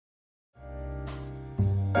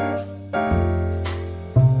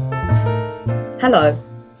Hello,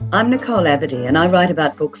 I'm Nicole Aberdeen and I write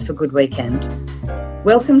about books for Good Weekend.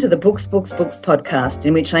 Welcome to the Books podcast,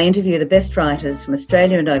 in which I interview the best writers from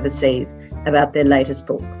Australia and overseas about their latest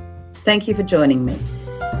books. Thank you for joining me.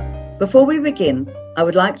 Before we begin, I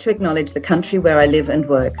would like to acknowledge the country where I live and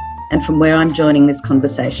work and from where I'm joining this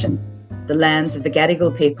conversation, the lands of the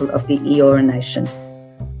Gadigal people of the Eora Nation.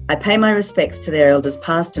 I pay my respects to their elders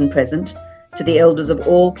past and present, to the elders of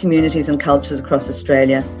all communities and cultures across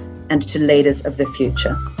Australia, and to leaders of the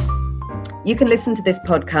future. You can listen to this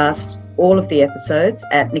podcast, all of the episodes,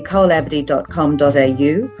 at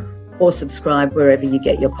nicoleaberdeen.com.au or subscribe wherever you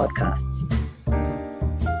get your podcasts.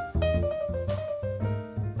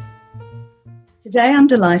 Today I'm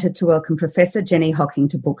delighted to welcome Professor Jenny Hocking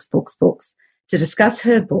to Books to discuss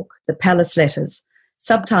her book, The Palace Letters,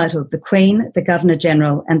 subtitled The Queen, the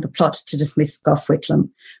Governor-General and the Plot to Dismiss Gough Whitlam,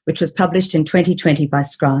 which was published in 2020 by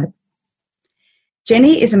Scribe.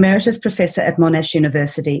 Jenny is Emeritus Professor at Monash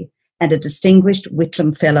University and a Distinguished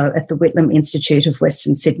Whitlam Fellow at the Whitlam Institute of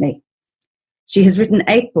Western Sydney. She has written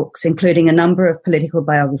 8 books, including a number of political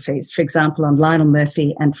biographies, for example, on Lionel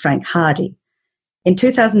Murphy and Frank Hardy. In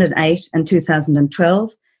 2008 and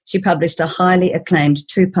 2012, she published a highly acclaimed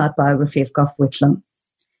 2-part biography of Gough Whitlam.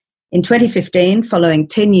 In 2015, following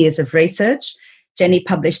 10 years of research, Jenny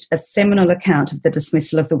published a seminal account of the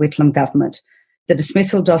dismissal of the Whitlam government, The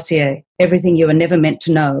Dismissal Dossier, Everything You Were Never Meant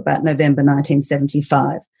to Know About November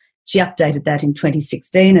 1975. She updated that in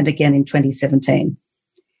 2016 and again in 2017.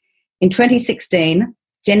 In 2016,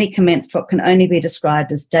 Jenny commenced what can only be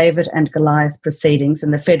described as David and Goliath proceedings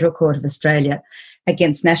in the Federal Court of Australia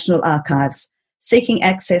against National Archives, seeking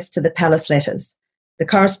access to the Palace Letters, the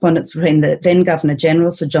correspondence between the then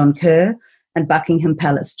Governor-General Sir John Kerr and Buckingham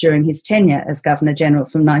Palace during his tenure as Governor-General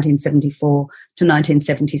from 1974 to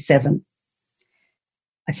 1977.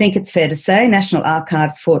 I think it's fair to say National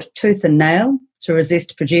Archives fought tooth and nail to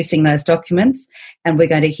resist producing those documents, and we're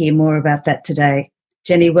going to hear more about that today.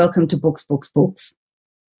 Jenny, welcome to Books.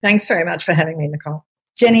 Thanks very much for having me, Nicole.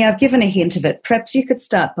 Jenny, I've given a hint of it. Perhaps you could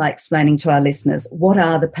start by explaining to our listeners, what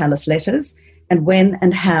are the Palace Letters and when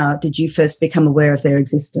and how did you first become aware of their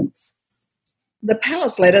existence? The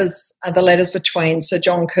Palace Letters are the letters between Sir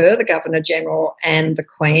John Kerr, the Governor-General, and the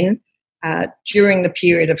Queen during the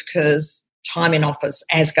period of Kerr's time in office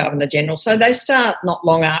as Governor-General. So they start not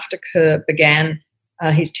long after Kerr began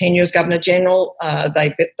his tenure as Governor-General.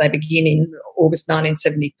 They begin in August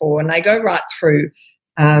 1974 and they go right through,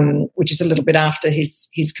 which is a little bit after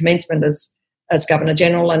his commencement as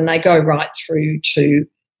Governor-General, and they go right through to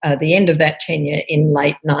the end of that tenure in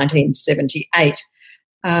late 1978.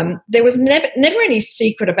 There was never any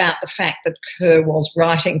secret about the fact that Kerr was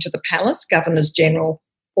writing to the Palace. Governors-General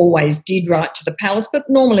always did write to the Palace, but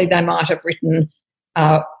normally they might have written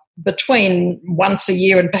between once a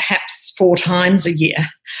year and perhaps 4 times a year.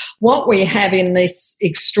 What we have in this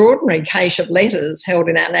extraordinary cache of letters held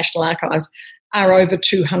in our National Archives are over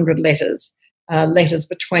 200 letters, letters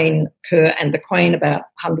between Kerr and the Queen, about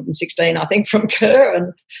 116, I think, from Kerr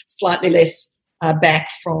and slightly less back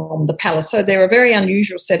from the Palace. So they're a very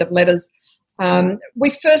unusual set of letters.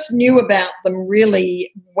 We first knew about them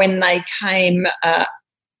really when they came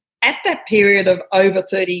at that period of over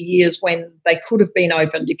 30 years when they could have been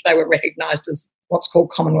opened if they were recognised as what's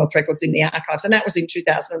called Commonwealth records in the archives, and that was in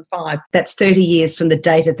 2005. That's 30 years from the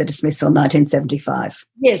date of the dismissal, 1975.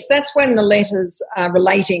 Yes, that's when the letters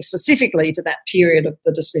relating specifically to that period of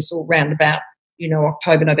the dismissal, round about,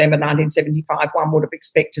 October, November 1975, one would have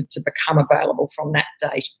expected to become available from that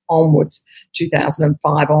date onwards,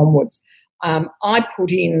 2005 onwards. I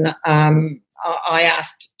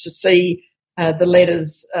asked to see the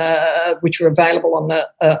letters which were available on the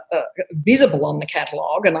visible on the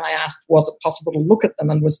catalogue, and I asked, was it possible to look at them,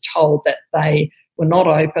 and was told that they were not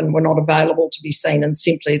open, were not available to be seen, and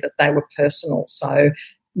simply that they were personal. So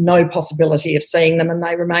no possibility of seeing them, and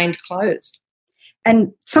they remained closed.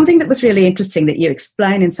 And something that was really interesting that you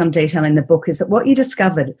explain in some detail in the book is that what you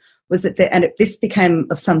discovered was that, and this became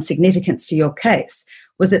of some significance for your case,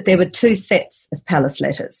 was that there were 2 sets of Palace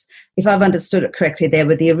Letters. If I've understood it correctly, there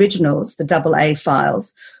were the originals, the AA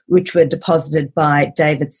files, which were deposited by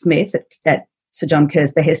David Smith at Sir John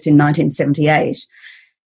Kerr's behest in 1978.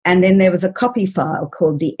 And then there was a copy file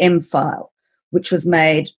called the M file, which was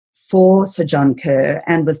made for Sir John Kerr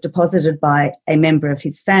and was deposited by a member of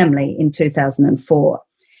his family in 2004.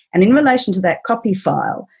 And in relation to that copy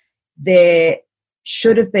file, there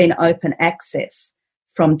should have been open access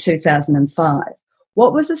from 2005.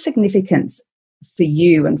 What was the significance for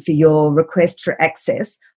you and for your request for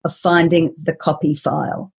access of finding the copy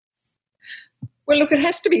file? Well, look, it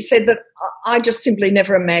has to be said that I just simply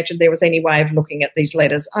never imagined there was any way of looking at these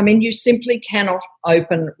letters. I mean, you simply cannot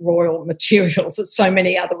open royal materials, as so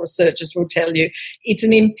many other researchers will tell you. It's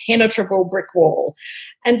an impenetrable brick wall.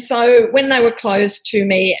 And so when they were closed to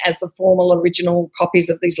me as the formal original copies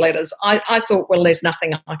of these letters, I thought, well, there's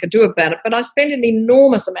nothing I could do about it. But I spent an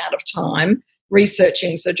enormous amount of time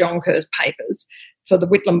researching Sir John Kerr's papers for the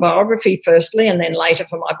Whitlam biography firstly, and then later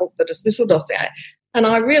for my book, The Dismissal Dossier. And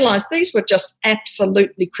I realised these were just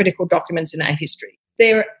absolutely critical documents in our history.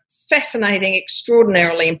 They're fascinating,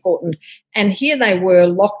 extraordinarily important. And here they were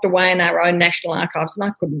locked away in our own national archives, and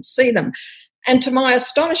I couldn't see them. And to my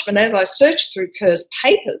astonishment, as I searched through Kerr's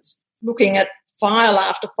papers, looking at file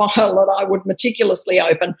after file that I would meticulously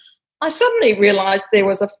open, I suddenly realised there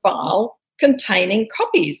was a file containing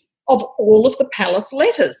copies of all of the palace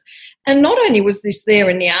letters. And not only was this there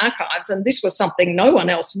in the archives, and this was something no one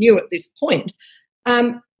else knew at this point,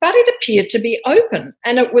 but it appeared to be open,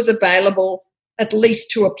 and it was available at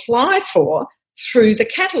least to apply for through the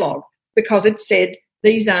catalogue, because it said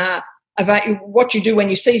these are what you do when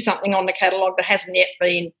you see something on the catalogue that hasn't yet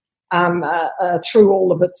been through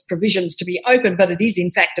all of its provisions to be open, but it is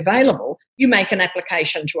in fact available. You make an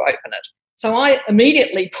application to open it. So I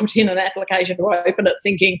immediately put in an application to open it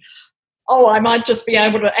thinking, oh, I might just be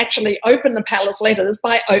able to actually open the palace letters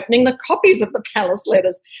by opening the copies of the palace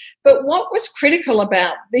letters. But what was critical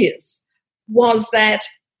about this was that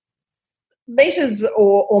letters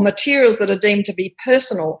or materials that are deemed to be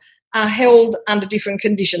personal are held under different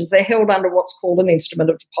conditions. They're held under what's called an instrument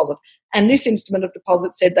of deposit. And this instrument of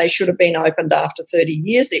deposit said they should have been opened after 30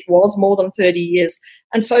 years. It was more than 30 years.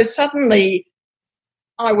 And so suddenly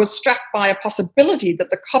I was struck by a possibility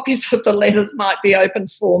that the copies of the letters might be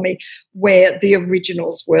opened for me where the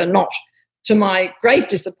originals were not. To my great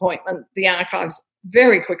disappointment, the archives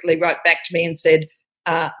very quickly wrote back to me and said,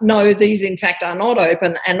 no, these in fact are not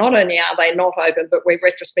open, and not only are they not open, but we're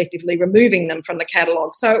retrospectively removing them from the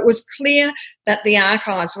catalogue. So it was clear that the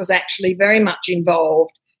archives was actually very much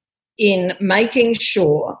involved in making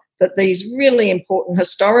sure that these really important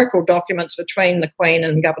historical documents between the Queen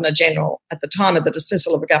and Governor-General at the time of the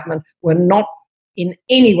dismissal of the government were not in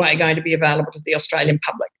any way going to be available to the Australian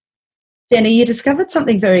public. Jenny, you discovered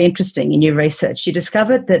something very interesting in your research. You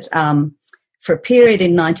discovered that for a period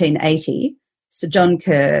in 1980, Sir John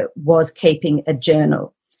Kerr was keeping a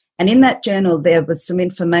journal. And in that journal, there was some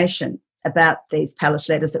information about these palace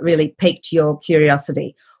letters that really piqued your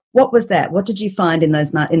curiosity. What was that? What did you find in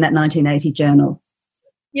that 1980 journal?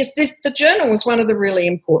 Yes, the journal was one of the really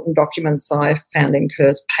important documents I found in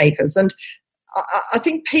Kerr's papers. And I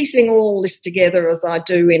think piecing all this together, as I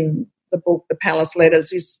do in the book, The Palace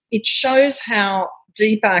Letters, it shows how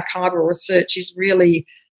deep archival research is really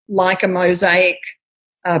like a mosaic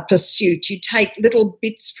pursuit. You take little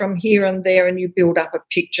bits from here and there and you build up a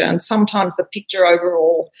picture. And sometimes the picture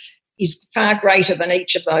overall is far greater than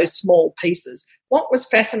each of those small pieces. What was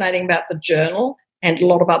fascinating about the journal and a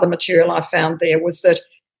lot of other material I found there was that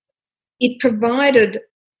it provided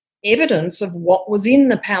evidence of what was in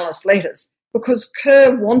the palace letters, because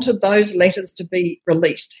Kerr wanted those letters to be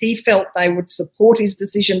released. He felt they would support his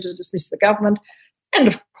decision to dismiss the government, and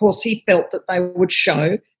of course he felt that they would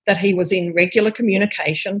show that he was in regular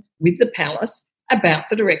communication with the palace about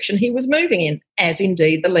the direction he was moving in, as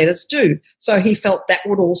indeed the letters do. So he felt that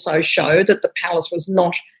would also show that the palace was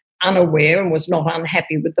not unaware and was not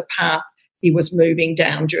unhappy with the path he was moving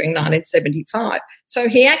down during 1975. So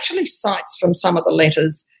he actually cites from some of the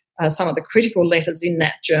letters, some of the critical letters in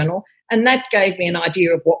that journal, and that gave me an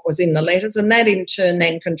idea of what was in the letters, and that in turn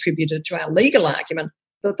then contributed to our legal argument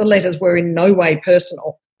that the letters were in no way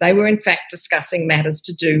personal. They were in fact discussing matters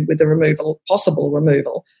to do with the possible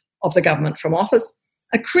removal of the government from office.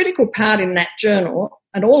 A critical part in that journal,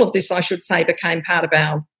 and all of this I should say became part of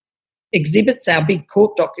our exhibits, our big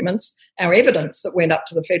court documents, our evidence that went up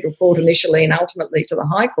to the federal court initially and ultimately to the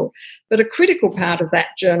High Court. But a critical part of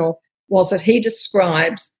that journal was that he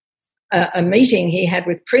describes a meeting he had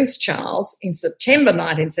with Prince Charles in September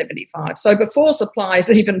 1975, so before supplies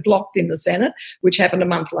even blocked in the Senate, which happened a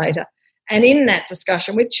month later. And in that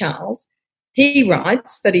discussion with Charles, he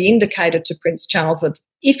writes that he indicated to Prince Charles that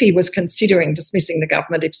if he was considering dismissing the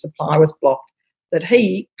government if supply was blocked, that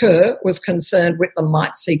he, Kerr, was concerned Whitlam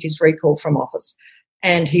might seek his recall from office.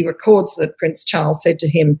 And he records that Prince Charles said to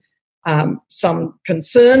him some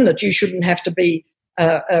concern that you shouldn't have to be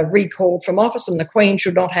recalled from office, and the Queen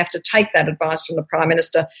should not have to take that advice from the Prime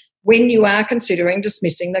Minister when you are considering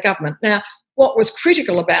dismissing the government. Now, what was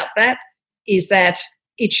critical about that is that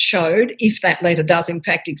it showed, if that letter does in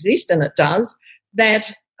fact exist, and it does,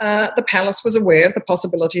 that the palace was aware of the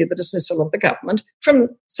possibility of the dismissal of the government from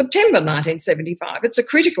September 1975. It's a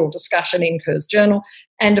critical discussion in Kerr's journal,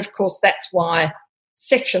 and of course that's why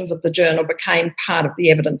sections of the journal became part of the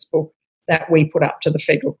evidence book that we put up to the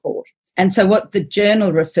federal court. And so what the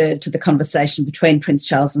journal referred to the conversation between Prince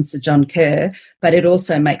Charles and Sir John Kerr, but it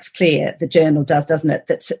also makes clear, the journal does, doesn't it,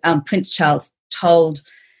 that Prince Charles told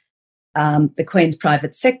the Queen's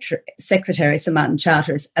private secretary, Sir Martin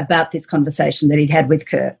Charteris, about this conversation that he'd had with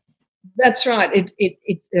Kerr. That's right.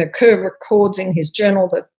 Kerr records in his journal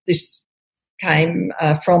that this came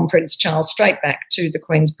from Prince Charles straight back to the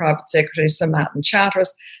Queen's private secretary, Sir Martin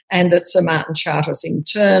Charteris, and that Sir Martin Charteris in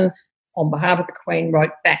turn, on behalf of the Queen,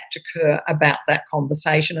 wrote back to Kerr about that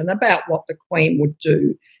conversation and about what the Queen would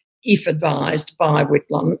do if advised by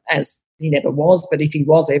Whitlam, as he never was, but if he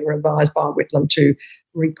was ever advised by Whitlam to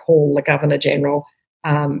recall the Governor-General,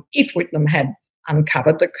 if Whitlam had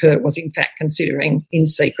uncovered that Kerr was in fact considering in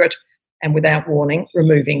secret and without warning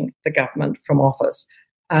removing the government from office.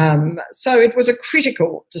 So it was a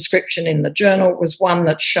critical description in the journal. It was one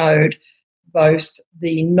that showed both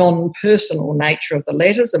the non-personal nature of the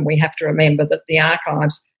letters, and we have to remember that the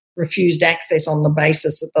archives refused access on the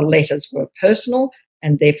basis that the letters were personal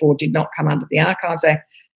and therefore did not come under the Archives Act.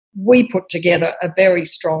 We put together a very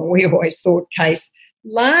strong, we always thought, case,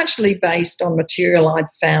 largely based on material I'd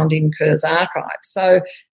found in Kerr's archives. So it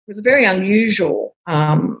was a very unusual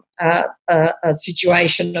a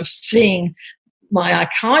situation of seeing my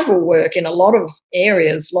archival work in a lot of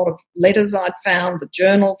areas, a lot of letters I'd found, the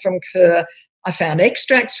journal from Kerr. I found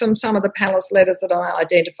extracts from some of the palace letters that I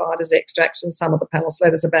identified as extracts from some of the palace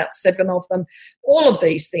letters, about 7 of them. All of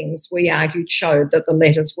these things, we argued, showed that the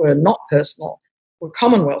letters were not personal, were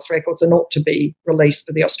Commonwealth records and ought to be released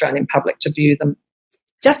for the Australian public to view them.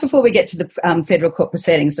 Just before we get to the federal court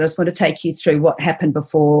proceedings, I just want to take you through what happened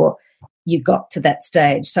before you got to that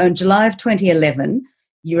stage. So in July of 2011,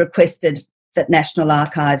 you requested that National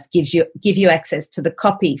Archives give you access to the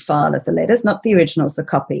copy file of the letters, not the originals, the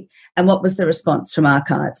copy. And what was the response from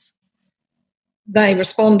Archives? They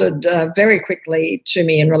responded very quickly to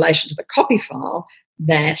me in relation to the copy file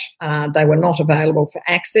that they were not available for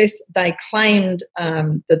access. They claimed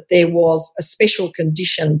that there was a special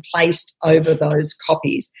condition placed over those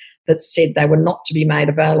copies that said they were not to be made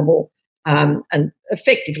available, and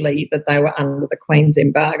effectively that they were under the Queen's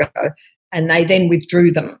embargo. And they then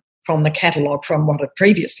withdrew them from the catalogue from what had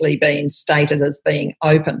previously been stated as being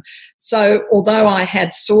open. So although I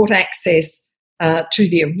had sought access to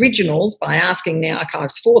the originals by asking the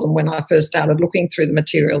archives for them when I first started looking through the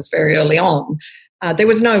materials very early on, there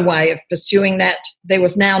was no way of pursuing that. There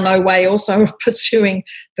was now no way also of pursuing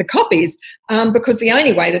the copies, because the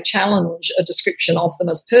only way to challenge a description of them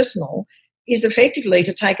as personal is effectively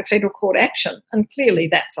to take a federal court action. And clearly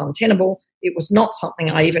that's untenable. It was not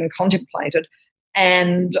something I even contemplated.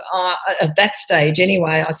 And at that stage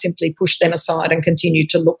anyway, I simply pushed them aside and continued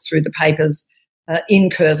to look through the papers in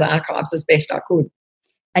Kerr's archives as best I could.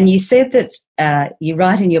 And you said that you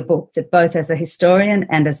write in your book that both as a historian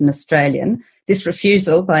and as an Australian, this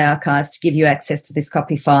refusal by Archives to give you access to this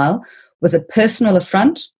copy file was a personal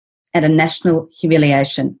affront and a national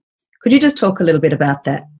humiliation. Could you just talk a little bit about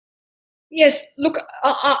that? Yes, look,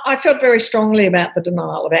 I felt very strongly about the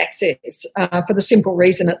denial of access for the simple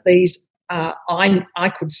reason that these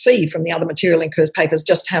I could see from the other material in Kerr's papers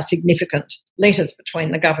just how significant letters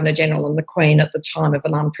between the Governor-General and the Queen at the time of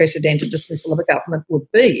an unprecedented dismissal of a government would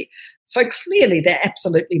be. So clearly they're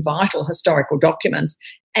absolutely vital historical documents,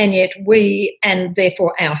 and yet we, and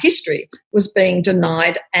therefore our history, was being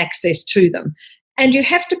denied access to them. And you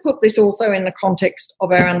have to put this also in the context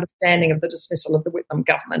of our understanding of the dismissal of the Whitlam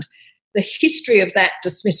government. The history of that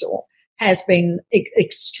dismissal has been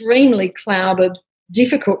extremely clouded,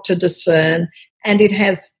 difficult to discern, and it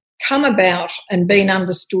has come about and been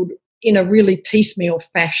understood in a really piecemeal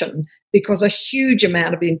fashion because a huge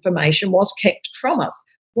amount of information was kept from us.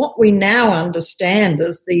 What we now understand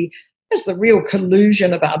as the real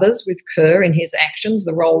collusion of others with Kerr in his actions,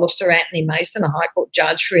 the role of Sir Anthony Mason, a High Court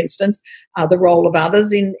judge, for instance, the role of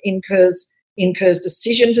others in Kerr's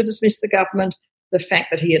decision to dismiss the government, the fact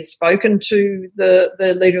that he had spoken to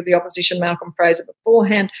the Leader of the Opposition, Malcolm Fraser,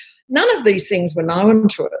 beforehand. None of these things were known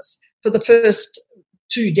to us for the first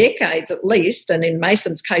 2 decades at least, and in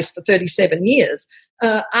Mason's case for 37 years,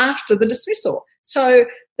 after the dismissal. So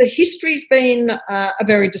the history's been a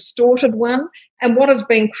very distorted one, and what has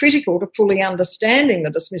been critical to fully understanding the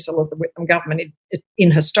dismissal of the Whitlam government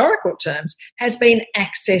in historical terms has been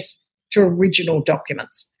access to original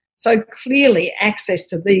documents. So clearly access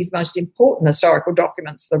to these most important historical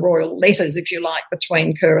documents, the royal letters, if you like,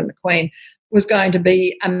 between Kerr and the Queen, was going to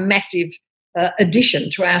be a massive addition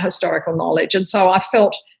to our historical knowledge. And so I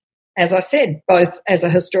felt, as I said, both as a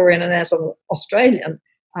historian and as an Australian,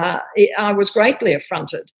 I was greatly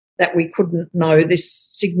affronted that we couldn't know this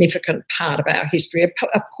significant part of our history.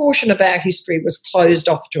 A portion of our history was closed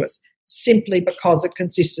off to us simply because it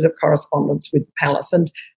consisted of correspondence with the palace,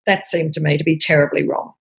 and that seemed to me to be terribly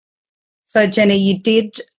wrong. So, Jenny, you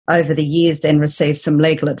did over the years then receive some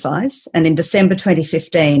legal advice, and in December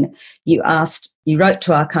 2015 you wrote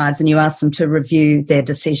to Archives and you asked them to review their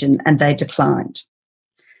decision, and they declined.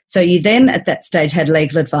 So you then at that stage had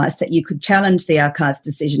legal advice that you could challenge the Archives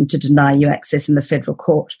decision to deny you access in the federal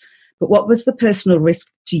court. But what was the personal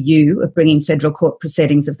risk to you of bringing federal court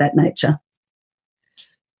proceedings of that nature?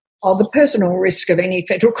 Oh, the personal risk of any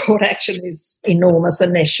federal court action is enormous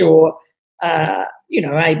unless you're,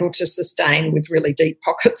 able to sustain with really deep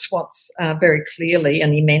pockets what's very clearly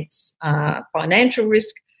an immense financial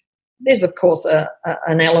risk. There's, of course,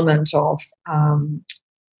 an element of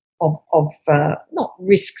not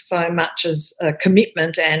risk so much as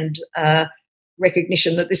commitment and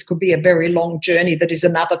recognition that this could be a very long journey that is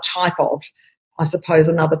another type of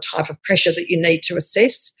pressure that you need to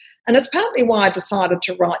assess. And it's partly why I decided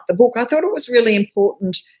to write the book. I thought it was really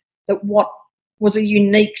important that what was a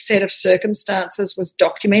unique set of circumstances was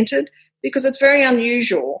documented, because it's very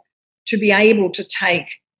unusual to be able to take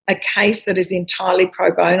a case that is entirely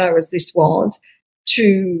pro bono, as this was,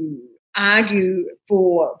 to argue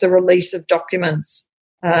for the release of documents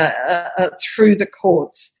through the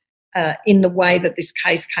courts in the way that this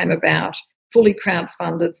case came about, fully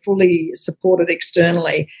crowdfunded, fully supported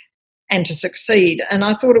externally, and to succeed. And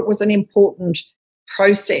I thought it was an important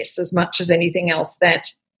process as much as anything else that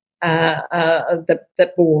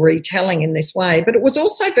bore retelling in this way. But it was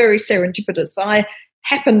also very serendipitous. I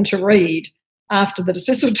happened to read after the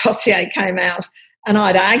dismissal dossier came out, and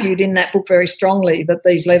I'd argued in that book very strongly that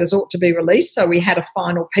these letters ought to be released. So we had a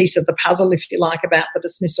final piece of the puzzle, if you like, about the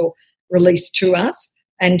dismissal released to us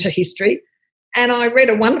and to history. And I read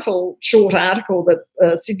a wonderful short article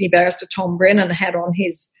that Sydney barrister Tom Brennan had on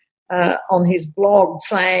his blog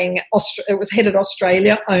saying it was headed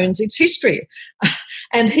 "Australia owns its history."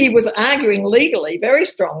 And he was arguing legally very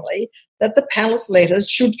strongly that the palace letters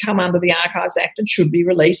should come under the Archives Act and should be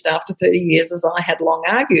released after 30 years, as I had long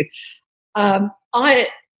argued. I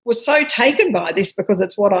was so taken by this, because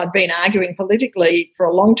it's what I'd been arguing politically for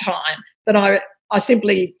a long time, that I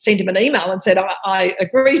simply sent him an email and said, I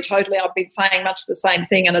agree totally. I've been saying much the same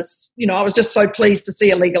thing, and I was just so pleased to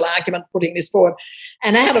see a legal argument putting this forward.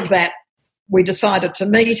 And out of that, we decided to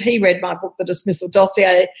meet. He read my book, The Dismissal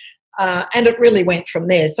Dossier, and it really went from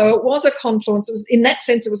there. So it was a confluence. In that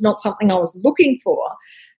sense, it was not something I was looking for.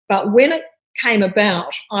 But when it came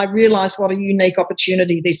about, I realised what a unique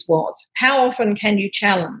opportunity this was. How often can you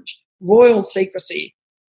challenge royal secrecy?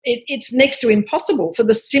 It's next to impossible, for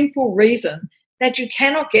the simple reason that you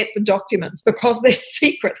cannot get the documents because they're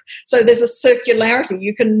secret. So there's a circularity.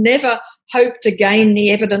 You can never hope to gain the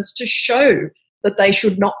evidence to show that they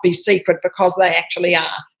should not be secret, because they actually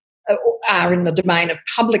are in the domain of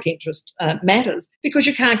public interest matters, because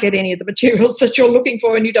you can't get any of the materials that you're looking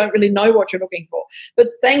for and you don't really know what you're looking for. But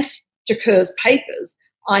thanks to Kerr's papers,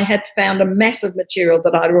 I had found a massive material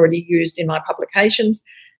that I'd already used in my publications.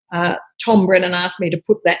 Tom Brennan asked me to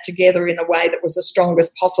put that together in a way that was the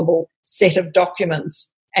strongest possible set of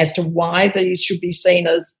documents as to why these should be seen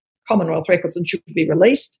as Commonwealth records and should be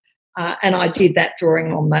released. And I did that,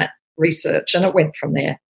 drawing on that research, and it went from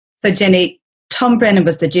there. So, Jenny, Tom Brennan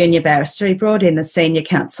was the junior barrister. He brought in a senior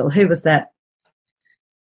counsel. Who was that?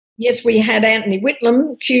 Yes, we had Anthony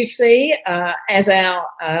Whitlam, QC, as our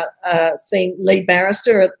lead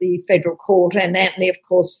barrister at the Federal Court, and Anthony, of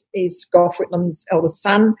course, is Gough Whitlam's eldest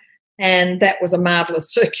son, and that was a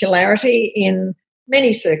marvellous circularity in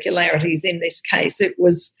many circularities in this case. It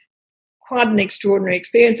was quite an extraordinary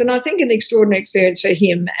experience, and I think an extraordinary experience for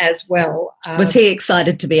him as well. Was he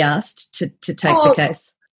excited to be asked to take the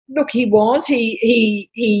case? Look, he was.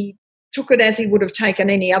 He took it as he would have taken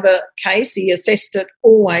any other case. He assessed it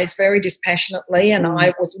always very dispassionately, and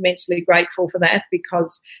I was immensely grateful for that,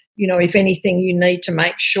 because, if anything, you need to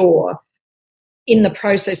make sure in the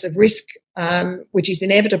process of risk, which is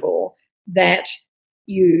inevitable, that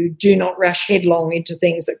you do not rush headlong into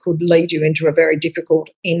things that could lead you into a very difficult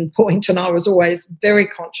end point. And I was always very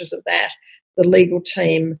conscious of that. The legal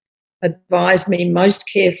team advised me most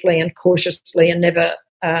carefully and cautiously, and never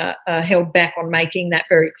held back on making that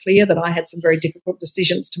very clear, that I had some very difficult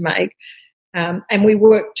decisions to make. And we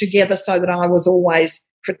worked together so that I was always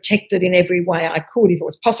protected in every way I could. If it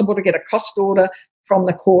was possible to get a cost order from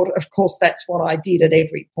the court, of course, that's what I did at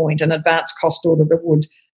every point, an advance cost order that would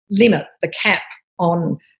limit the cap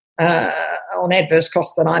on on adverse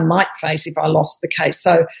costs that I might face if I lost the case.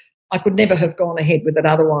 So I could never have gone ahead with it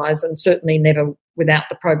otherwise, and certainly never without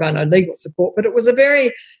the pro bono legal support. But it was a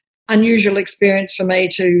very unusual experience for me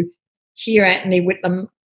to hear Anthony Whitlam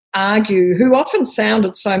argue, who often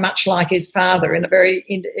sounded so much like his father in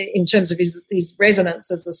terms of his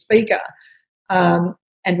resonance as a speaker,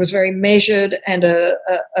 and was very measured and a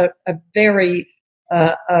very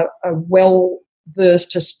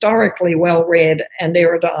well-versed, historically well-read and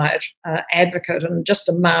erudite advocate, and just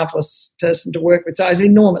a marvellous person to work with. So I was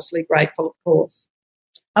enormously grateful, of course.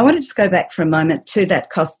 I want to just go back for a moment to that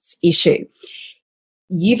costs issue.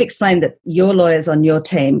 You've explained that your lawyers on your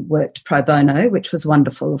team worked pro bono, which was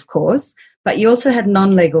wonderful, of course, but you also had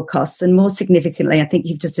non-legal costs, and more significantly, I think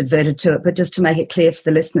you've just adverted to it, but just to make it clear for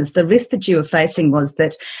the listeners, the risk that you were facing was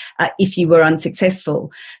that if you were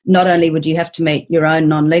unsuccessful, not only would you have to meet your own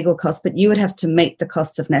non-legal costs, but you would have to meet the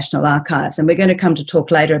costs of National Archives. And we're going to come to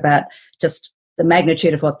talk later about just the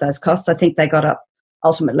magnitude of what those costs. I think they got up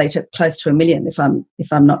ultimately to close to $1 million, if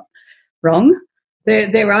I'm not wrong.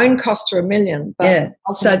 Their own costs are $1 million. But yeah,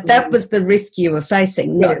 so that was the risk you were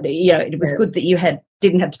facing. Yes. It was good that you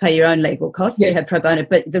didn't have to pay your own legal costs. Yes. You had pro bono,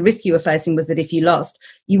 but the risk you were facing was that if you lost,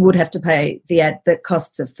 you would have to pay the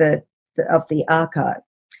costs of the archive.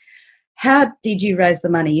 How did you raise the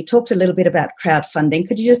money? You talked a little bit about crowdfunding.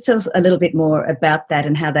 Could you just tell us a little bit more about that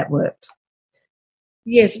and how that worked?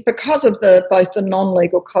 Yes, because of both the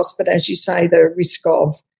non-legal costs, but as you say, the risk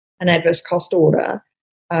of an adverse cost order,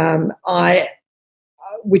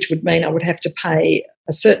 which would mean I would have to pay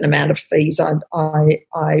a certain amount of fees.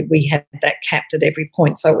 We had that capped at every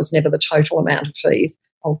point, so it was never the total amount of fees.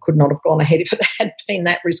 I could not have gone ahead if it had been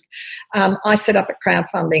that risk. I set up a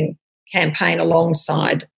crowdfunding campaign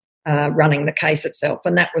alongside running the case itself,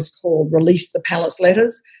 and that was called Release the Palace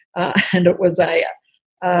Letters, and it was a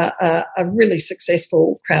really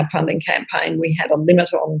successful crowdfunding campaign. We had a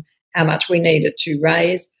limit on how much we needed to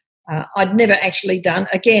raise. I'd never actually done,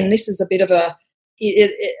 again, this is a bit of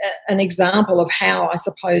an example of how, I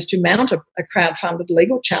suppose, to mount a crowd-funded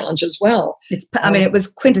legal challenge as well. It was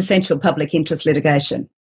quintessential public interest litigation.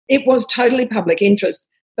 It was totally public interest,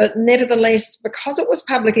 but nevertheless, because it was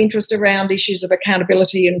public interest around issues of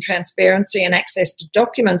accountability and transparency and access to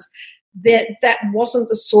documents, that wasn't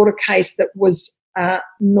the sort of case that was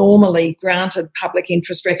normally granted public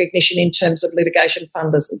interest recognition in terms of litigation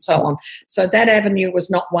funders and so on. So that avenue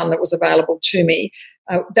was not one that was available to me.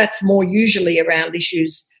 That's more usually around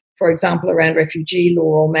issues, for example, around refugee law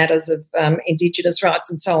or matters of Indigenous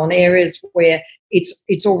rights and so on, areas where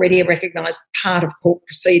it's already a recognised part of court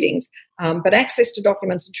proceedings. But access to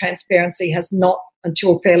documents and transparency has not,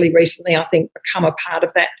 until fairly recently, I think, become a part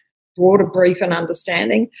of that broader brief and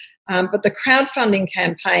understanding. But the crowdfunding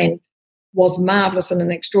campaign was marvellous and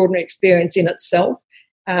an extraordinary experience in itself.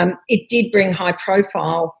 It did bring high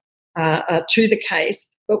profile to the case,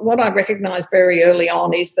 but what I recognised very early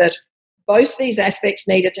on is that both these aspects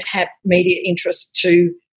needed to have media interest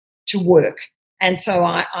to work. And so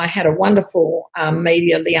I had a wonderful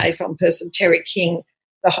media liaison person, Terry King,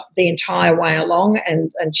 the entire way along,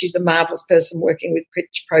 and she's a marvellous person working with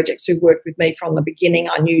Pitch Projects, who worked with me from the beginning.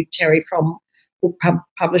 I knew Terry from book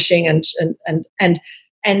publishing and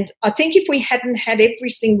I think if we hadn't had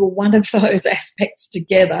every single one of those aspects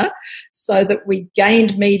together so that we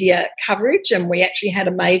gained media coverage, and we actually had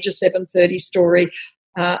a major 7:30 story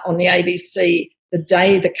on the ABC the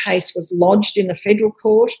day the case was lodged in the federal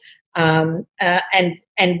court, and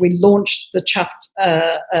we launched the Chuffed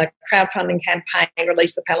crowdfunding campaign,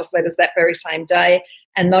 Release the Palace Letters, that very same day,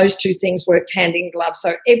 and those two things worked hand in glove.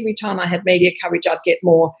 So every time I had media coverage, I'd get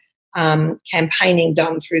more campaigning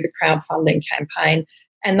done through the crowdfunding campaign.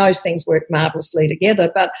 And those things work marvellously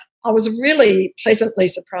together. But I was really pleasantly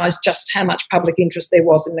surprised just how much public interest there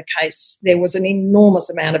was in the case. There was an enormous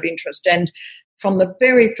amount of interest. And from the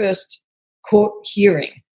very first court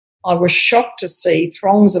hearing, I was shocked to see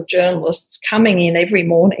throngs of journalists coming in every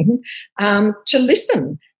morning to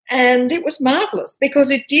listen. And it was marvellous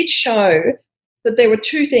because it did show that there were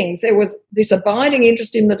two things. There was this abiding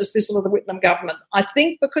interest in the dismissal of the Whitlam government, I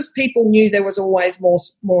think because people knew there was always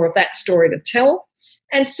more of that story to tell.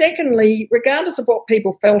 And secondly, regardless of what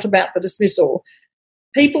people felt about the dismissal,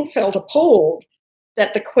 people felt appalled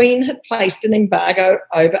that the Queen had placed an embargo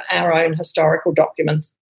over our own historical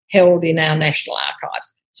documents held in our National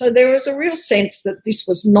Archives. So there was a real sense that this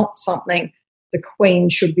was not something the Queen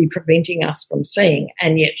should be preventing us from seeing,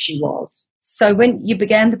 and yet she was. So when you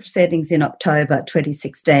began the proceedings in October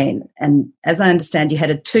 2016, and as I understand, you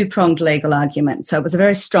had a two-pronged legal argument. So it was a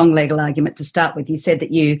very strong legal argument to start with. You said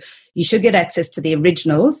that you should get access to the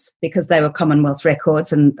originals because they were Commonwealth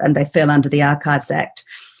records and they fell under the Archives Act.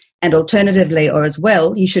 And alternatively, or as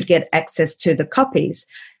well, you should get access to the copies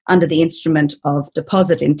under the instrument of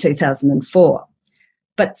deposit in 2004.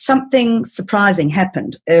 But something surprising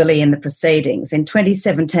happened early in the proceedings. In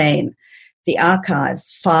 2017, the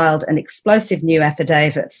archives filed an explosive new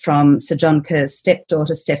affidavit from Sir John Kerr's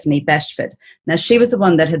stepdaughter, Stephanie Bashford. Now, she was the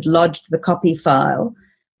one that had lodged the copy file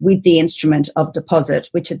with the instrument of deposit,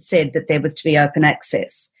 which had said that there was to be open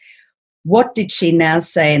access. What did she now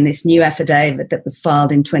say in this new affidavit that was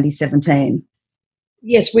filed in 2017?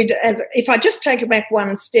 Yes, if I just take it back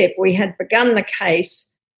one step, we had begun the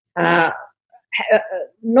case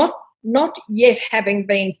not yet having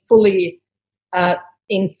been fully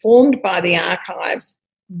informed by the archives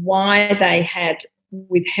why they had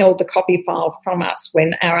withheld the copy file from us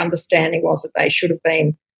when our understanding was that they should have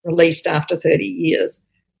been released after 30 years.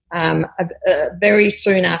 Very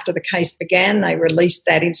soon after the case began, they released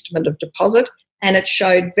that instrument of deposit, and it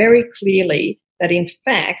showed very clearly that, in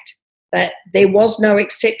fact, that there was no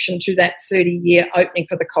exception to that 30-year opening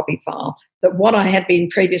for the copy file, that what I had been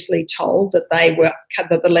previously told, that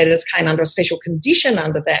the letters came under a special condition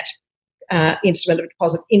under that instrument of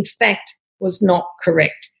deposit, in fact, was not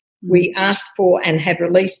correct. We asked for and had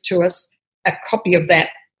released to us a copy of that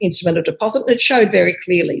instrument of deposit, and it showed very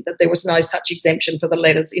clearly that there was no such exemption for the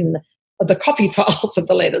letters in the copy files of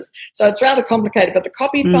the letters. So it's rather complicated, but the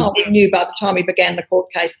copy file we knew by the time we began the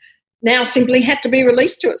court case now simply had to be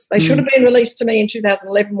released to us. They should have been released to me in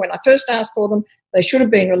 2011 when I first asked for them. They should have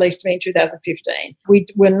been released to me in 2015. We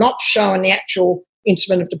were not shown the actual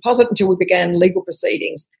instrument of deposit until we began legal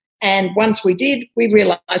proceedings. And once we did, we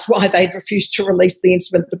realised why they'd refused to release the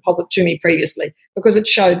instrument of deposit to me previously, because it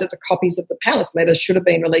showed that the copies of the palace letters should have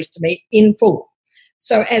been released to me in full.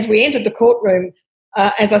 So as we entered the courtroom,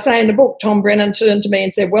 as I say in the book, Tom Brennan turned to me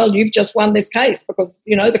and said, well, you've just won this case because,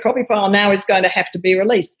 the copy file now is going to have to be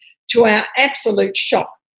released. To our absolute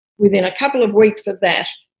shock, within a couple of weeks of that,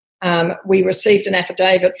 we received an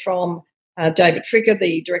affidavit from David Fricker,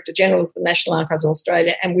 the Director General of the National Archives of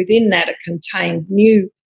Australia, and within that it contained new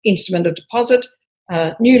instrument of deposit,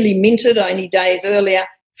 newly minted only days earlier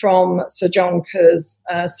from Sir John Kerr's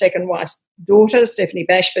second wife's daughter, Stephanie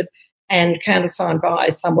Bashford, and countersigned by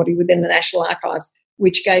somebody within the National Archives,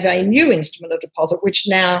 which gave a new instrument of deposit, which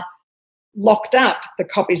now locked up the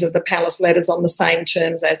copies of the palace letters on the same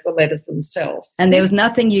terms as the letters themselves. And there was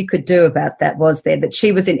nothing you could do about that, was there? That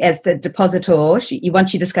she was in as the depositor. Once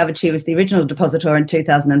you discovered she was the original depositor in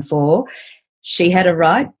 2004, she had a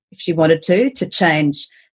right, if she wanted to change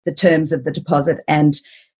the terms of the deposit, and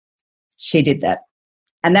she did that.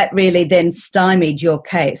 And that really then stymied your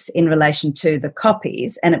case in relation to the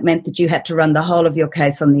copies, and it meant that you had to run the whole of your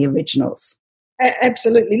case on the originals.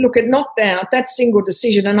 Absolutely. Look, it knocked out that single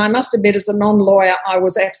decision, and I must admit as a non-lawyer I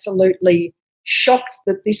was absolutely shocked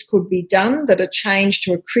that this could be done, that a change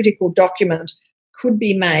to a critical document could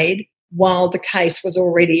be made while the case was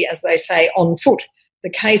already, as they say, on foot. The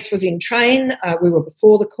case was in train. We were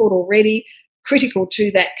before the court already. Critical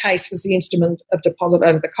to that case was the instrument of deposit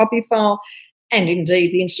over the copy file and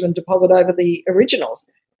indeed the instrument of deposit over the originals.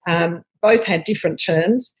 Both had different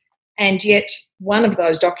terms, and yet one of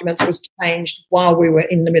those documents was changed while we were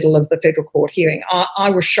in the middle of the federal court hearing.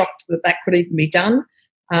 I was shocked that could even be done.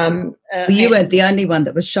 You weren't the only one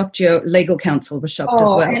that was shocked. Your legal counsel was shocked as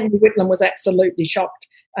well. Henry Whitlam was absolutely shocked.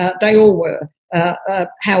 They all were.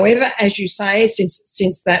 However, as you say,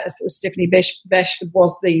 since that Stephanie Bashford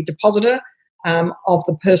was the depositor of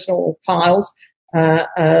the personal files,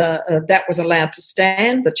 that was allowed to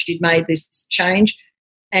stand, that she'd made this change.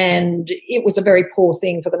 And it was a very poor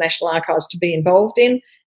thing for the National Archives to be involved in.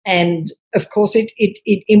 And, of course, it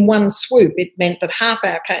in one swoop, it meant that half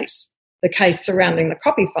our case, the case surrounding the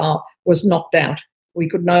copy file, was knocked out. We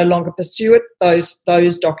could no longer pursue it.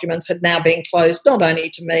 Those documents had now been closed, not only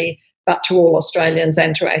to me, but to all Australians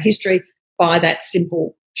and to our history, by that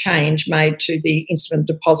simple change made to the instrument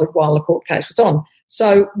deposit while the court case was on.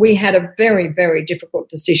 So we had a very, very difficult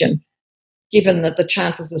decision, given that the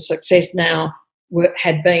chances of success now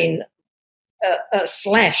had been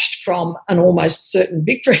slashed from an almost certain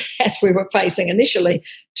victory as we were facing initially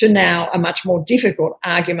to now a much more difficult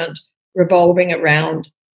argument revolving around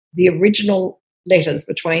the original letters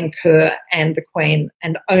between Kerr and the Queen,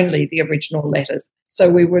 and only the original letters. So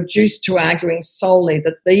we were reduced to arguing solely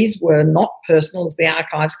that these were not personal, as the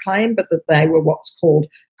archives claim, but that they were what's called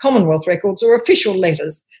Commonwealth records or official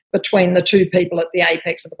letters between the two people at the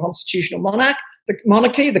apex of the constitutional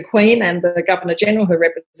monarchy, the Queen and the Governor-General, her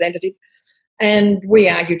representative. And we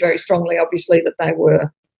argued very strongly, obviously, that they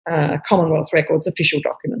were Commonwealth records, official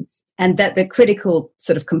documents. And that the critical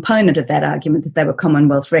sort of component of that argument that they were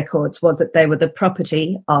Commonwealth records was that they were the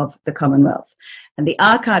property of the Commonwealth. And the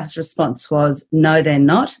Archives' response was, no, they're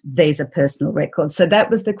not. These are personal records. So that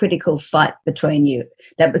was the critical fight between you.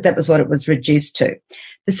 That was what it was reduced to.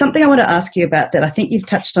 There's something I want to ask you about that I think you've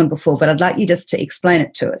touched on before, but I'd like you just to explain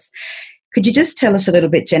it to us. Could you just tell us a little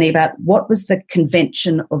bit, Jenny, about what was the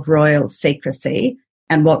Convention of Royal Secrecy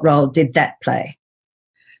and what role did that play?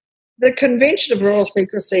 The Convention of Royal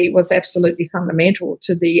Secrecy was absolutely fundamental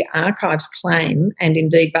to the Archives' claim, and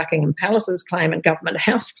indeed Buckingham Palace's claim and Government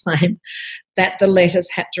House claim, that the letters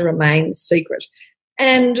had to remain secret.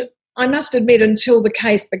 And I must admit, until the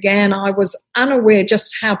case began, I was unaware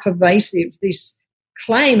just how pervasive this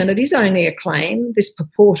claim, and it is only a claim, this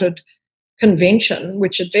purported convention,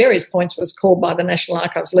 which at various points was called by the National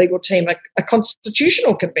Archives legal team a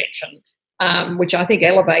constitutional convention, which I think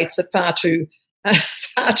elevates it far too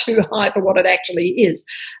high for what it actually is.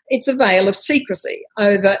 It's a veil of secrecy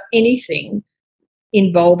over anything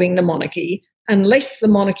involving the monarchy unless the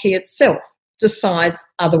monarchy itself decides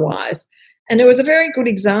otherwise. And there was a very good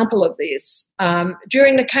example of this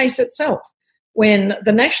during the case itself, when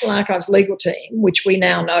the National Archives legal team, which we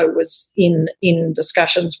now know was in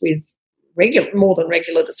discussions with more than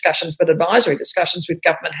regular discussions, but advisory discussions with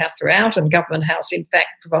Government House throughout, and Government House, in fact,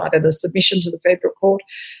 provided a submission to the Federal Court,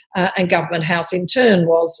 and Government House, in turn,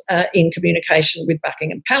 was in communication with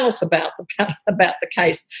Buckingham Palace about the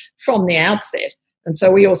case from the outset. And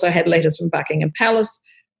so we also had letters from Buckingham Palace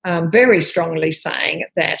very strongly saying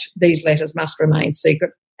that these letters must remain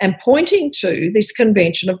secret and pointing to this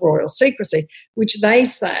Convention of Royal Secrecy, which they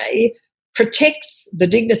say protects the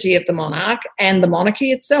dignity of the monarch and the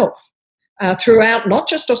monarchy itself. Throughout not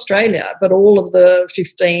just Australia, but all of the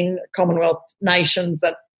 15 Commonwealth nations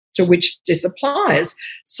to which this applies.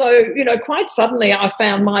 So, quite suddenly I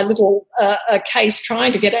found my little case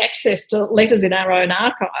trying to get access to letters in our own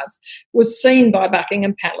archives was seen by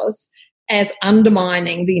Buckingham Palace as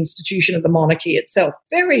undermining the institution of the monarchy itself.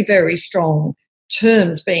 Very, very strong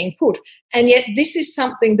terms being put. And yet this is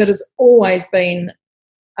something that has always been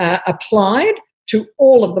applied to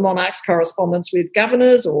all of the monarch's correspondence with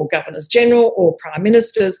governors or governors-general or prime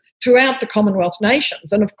ministers throughout the Commonwealth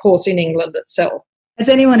nations and, of course, in England itself. Has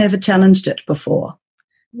anyone ever challenged it before?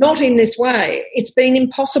 Not in this way. It's been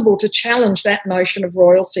impossible to challenge that notion of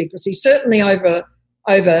royal secrecy, certainly over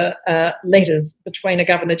letters between a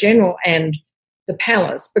Governor-General and the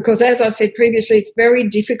palace, because, as I said previously, it's very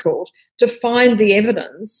difficult to find the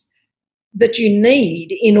evidence that you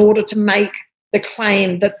need in order to make the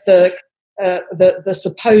claim that the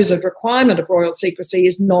supposed requirement of royal secrecy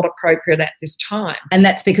is not appropriate at this time. And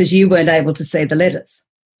that's because you weren't able to see the letters.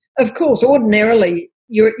 Of course, ordinarily,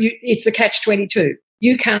 it's a catch-22.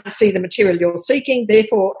 You can't see the material you're seeking,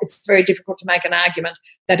 therefore it's very difficult to make an argument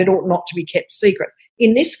that it ought not to be kept secret.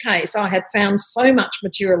 In this case, I had found so much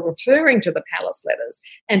material referring to the palace letters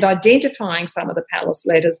and identifying some of the palace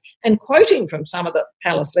letters and quoting from some of the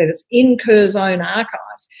palace letters in Kerr's own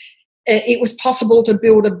archives. It was possible to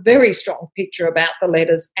build a very strong picture about the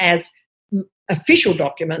letters as official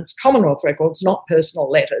documents, Commonwealth records, not personal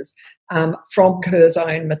letters, from Kerr's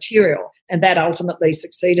own material. And that ultimately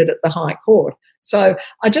succeeded at the High Court. So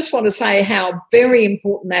I just want to say how very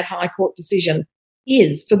important that High Court decision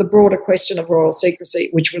is for the broader question of royal secrecy,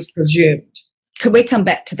 which was presumed. Could we come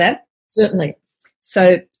back to that? Certainly.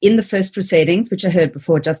 So in the first proceedings, which I heard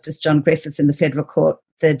before Justice John Griffiths in the Federal Court,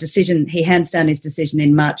 the decision, he hands down his decision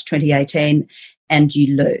in March 2018 and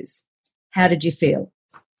you lose. How did you feel?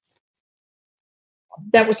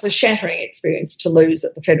 That was a shattering experience to lose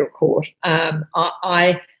at the Federal Court.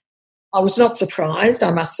 I was not surprised,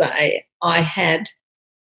 I must say. I had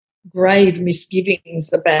grave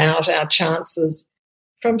misgivings about our chances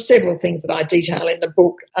from several things that I detail in the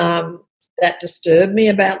book that disturbed me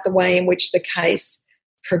about the way in which the case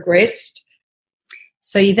progressed.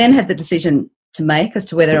 So you then had the decision to make as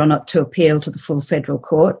to whether or not to appeal to the full Federal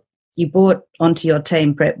Court. You brought onto your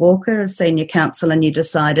team Brett Walker of senior counsel and you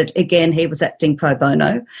decided, again, he was acting pro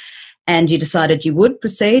bono, and you decided you would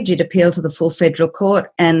proceed, you'd appeal to the full Federal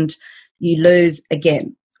Court and you lose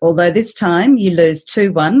again. Although this time you lose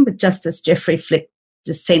 2-1 with Justice Geoffrey Flick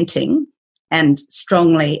dissenting and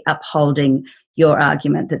strongly upholding your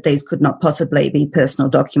argument that these could not possibly be personal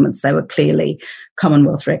documents. They were clearly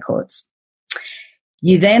Commonwealth records.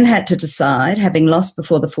 You then had to decide, having lost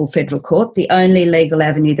before the full Federal Court, the only legal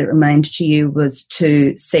avenue that remained to you was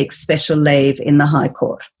to seek special leave in the High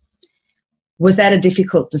Court. Was that a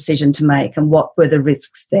difficult decision to make, and what were the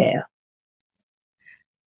risks there?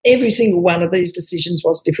 Every single one of these decisions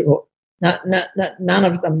was difficult. None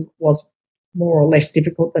of them was more or less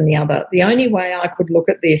difficult than the other. The only way I could look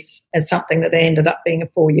at this as something that ended up being a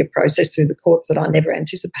 4-year process through the courts that I never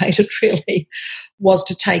anticipated really was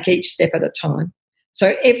to take each step at a time.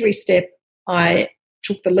 So every step I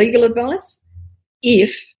took the legal advice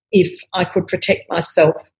if I could protect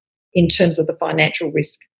myself in terms of the financial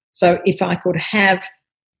risk. So if I could have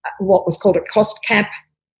what was called a cost cap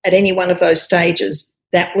at any one of those stages,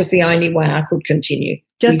 that was the only way I could continue.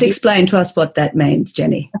 Just explain to us what that means,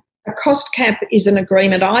 Jenny. A cost cap is an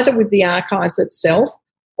agreement either with the archives itself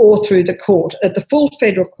or through the court. At the full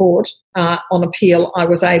federal court on appeal, I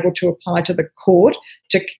was able to apply to the court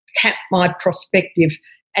to cap my prospective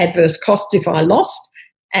adverse costs if I lost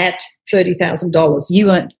at $30,000. You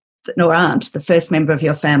weren't nor aren't the first member of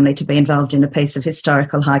your family to be involved in a piece of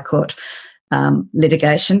historical High Court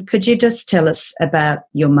litigation. Could you just tell us about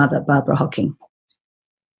your mother, Barbara Hocking?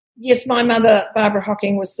 Yes, my mother, Barbara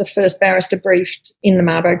Hocking, was the first barrister briefed in the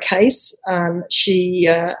Mabo case. She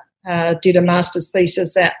did a master's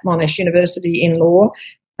thesis at Monash University in law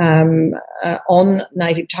on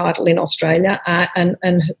native title in Australia,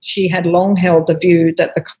 and she had long held the view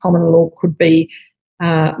that the common law could be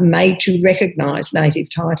made to recognise native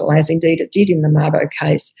title, as indeed it did in the Mabo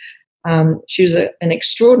case. She was an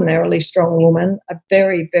extraordinarily strong woman, a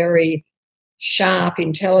very, very sharp,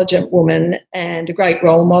 intelligent woman, and a great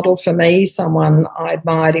role model for me, someone I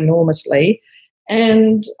admired enormously.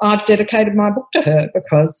 And I've dedicated my book to her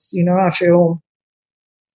because, I feel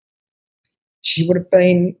she would have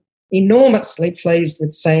been enormously pleased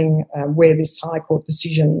with seeing where this High Court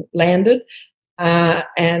decision landed.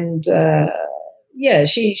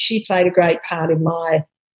 She played a great part in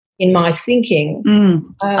my thinking.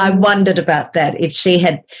 I wondered about that. If she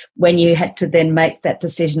had, when you had to then make that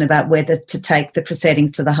decision about whether to take the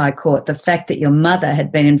proceedings to the High Court, the fact that your mother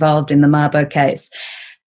had been involved in the Mabo case,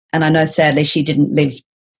 and I know sadly she didn't live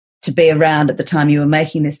to be around at the time you were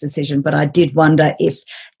making this decision, but I did wonder if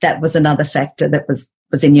that was another factor that was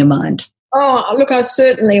in your mind. Oh, look, I was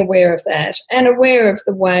certainly aware of that and aware of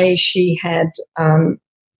the way she had,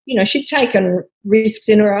 she'd taken risks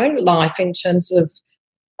in her own life in terms of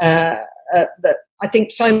that I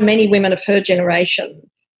think so many women of her generation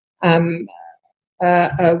had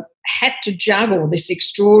to juggle this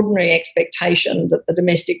extraordinary expectation that the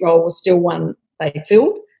domestic role was still one they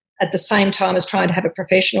filled, at the same time as trying to have a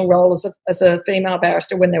professional role as a female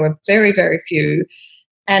barrister when there were very, very few.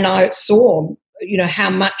 And I saw, how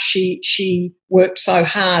much she worked so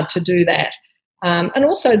hard to do that. And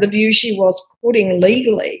also the view she was putting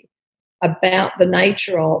legally about the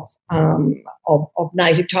nature of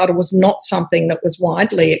native title was not something that was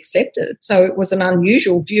widely accepted. So it was an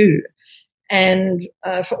unusual view. And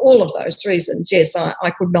for all of those reasons, yes,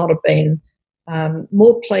 I could not have been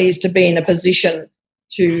more pleased to be in a position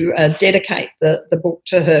to dedicate the book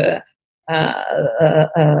to her,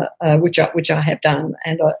 which I have done.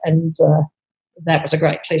 And that was a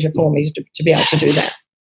great pleasure for me to be able to do that.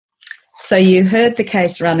 So you heard the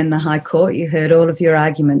case run in the High Court. You heard all of your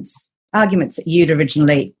arguments that you'd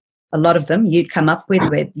originally, a lot of them, you'd come up with,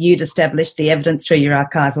 where you'd established the evidence through your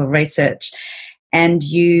archival research, and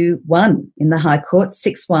you won in the High Court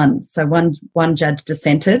 6-1. So one judge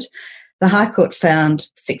dissented. The High Court found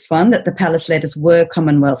 6-1 that the Palace letters were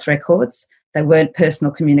Commonwealth records. They weren't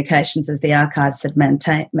personal communications as the archives had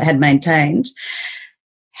maintained.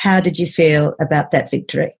 How did you feel about that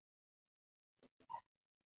victory?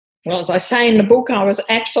 Well, as I say in the book, I was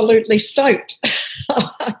absolutely stoked.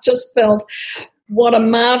 I just felt what a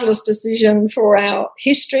marvellous decision for our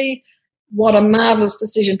history, what a marvellous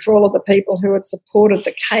decision for all of the people who had supported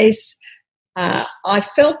the case. I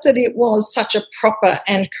felt that it was such a proper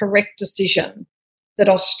and correct decision that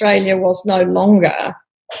Australia was no longer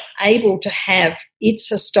able to have its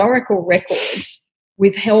historical records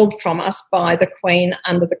withheld from us by the Queen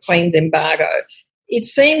under the Queen's embargo. It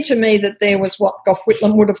seemed to me that there was what Gough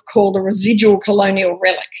Whitlam would have called a residual colonial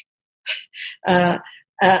relic,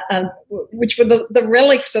 which were the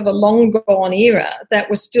relics of a long-gone era that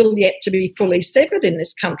was still yet to be fully severed in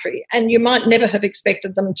this country. And you might never have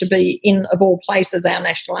expected them to be in, of all places, our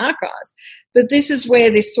National Archives. But this is where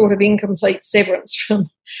this sort of incomplete severance from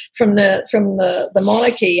the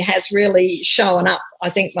monarchy has really shown up, I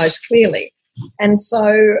think, most clearly. And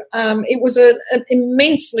so it was an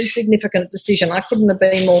immensely significant decision. I couldn't have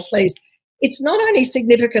been more pleased. It's not only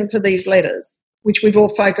significant for these letters, which we've all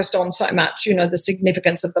focused on so much, the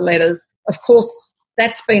significance of the letters. Of course,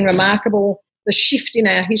 that's been remarkable. The shift in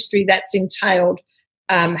our history that's entailed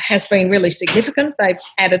has been really significant. They've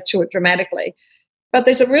added to it dramatically. But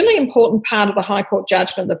there's a really important part of the High Court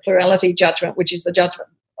judgment, the plurality judgment, which is the judgment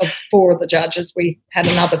of 4 of the judges. We had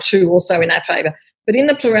another 2 also in our favour, but in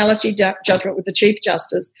the plurality judgment with the Chief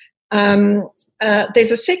Justice,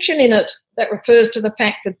 there's a section in it that refers to the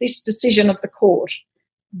fact that this decision of the court,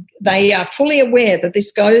 they are fully aware that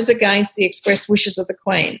this goes against the express wishes of the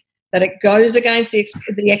Queen, that it goes against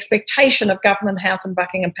the expectation of Government House and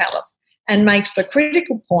Buckingham Palace, and makes the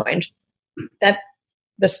critical point that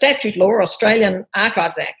the statute law, Australian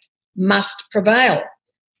Archives Act, must prevail.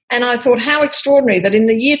 And I thought, how extraordinary that in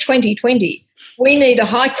the year 2020, we need a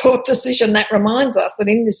High Court decision that reminds us that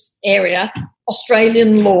in this area,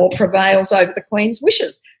 Australian law prevails over the Queen's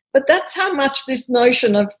wishes. But that's how much this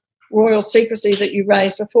notion of royal secrecy that you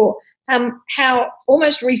raised before, how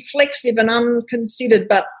almost reflexive and unconsidered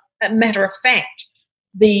but a matter of fact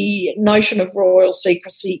the notion of royal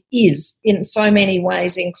secrecy is in so many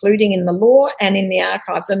ways, including in the law and in the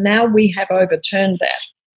archives. And now we have overturned that.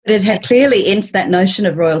 But it had clearly, that notion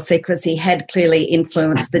of royal secrecy had clearly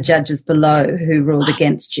influenced the judges below who ruled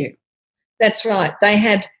against you. That's right. They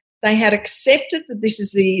had accepted that this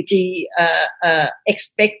is the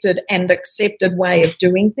expected and accepted way of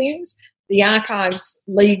doing things. The archives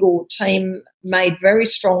legal team made very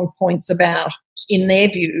strong points about, in their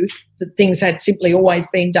view, that things had simply always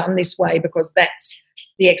been done this way because that's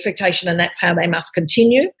the expectation and that's how they must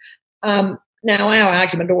continue. Now, our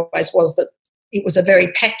argument always was that it was a very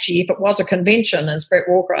patchy, if it was a convention, as Brett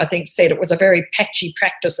Walker, I think, said, it was a very patchy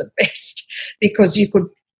practice at best, because you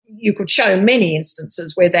could show many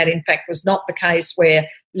instances where that in fact was not the case, where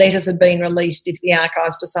letters had been released if the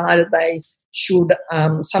archives decided they should.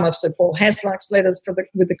 Some of Sir Paul Hasluck's letters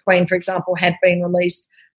with the Queen, for example, had been released,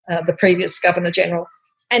 the previous Governor-General.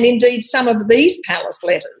 And indeed some of these palace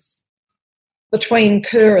letters between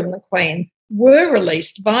Kerr and the Queen were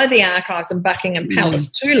released by the archives and Buckingham Palace,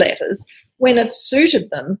 2 letters, when it suited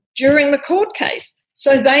them during the court case.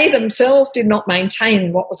 So they themselves did not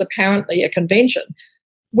maintain what was apparently a convention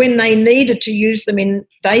when they needed to use them in,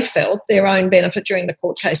 they felt, their own benefit during the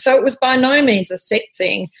court case. So it was by no means a set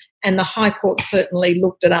thing, and the High Court certainly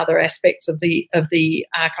looked at other aspects of the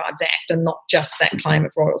Archives Act and not just that claim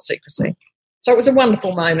of royal secrecy. So it was a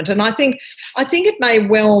wonderful moment, and I think it may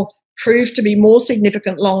well prove to be more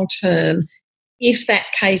significant long term if that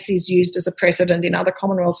case is used as a precedent in other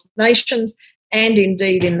Commonwealth nations and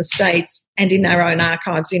indeed in the States and in our own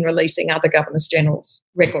archives in releasing other Governors-General's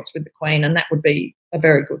records with the Queen, and that would be a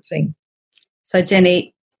very good thing. So,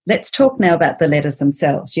 Jenny, let's talk now about the letters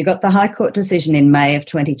themselves. You got the High Court decision in May of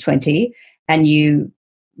 2020 and you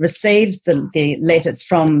received the letters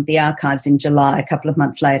from the archives in July, a couple of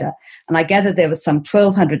months later. And I gather there was some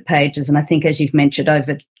 1,200 pages, and I think, as you've mentioned,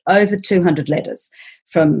 over 200 letters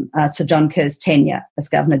from Sir John Kerr's tenure as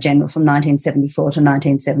Governor-General from 1974 to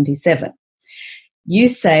 1977. You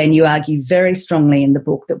say, and you argue very strongly in the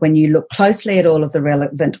book, that when you look closely at all of the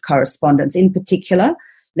relevant correspondence, in particular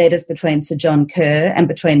letters between Sir John Kerr and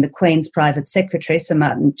between the Queen's private secretary, Sir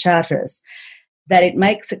Martin Charteris, that it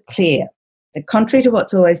makes it clear that, contrary to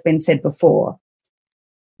what's always been said before,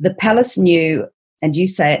 the palace knew, and you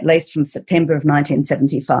say at least from September of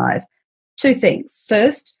 1975, 2 things.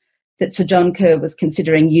 First, that Sir John Kerr was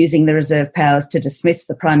considering using the reserve powers to dismiss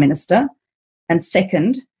the Prime Minister, and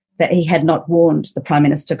second, that he had not warned the Prime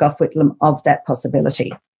Minister, Gough Whitlam, of that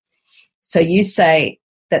possibility. So you say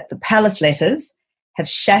that the palace letters have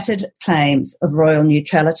shattered claims of royal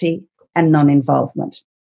neutrality and non-involvement.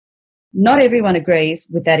 Not everyone agrees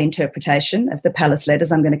with that interpretation of the palace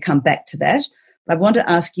letters. I'm going to come back to that. But I want to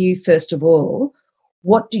ask you, first of all,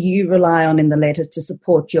 what do you rely on in the letters to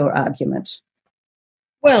support your argument?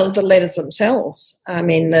 Well, the letters themselves. I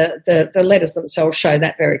mean, the letters themselves show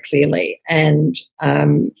that very clearly, and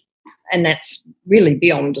that's really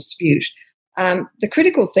beyond dispute. The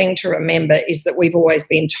critical thing to remember is that we've always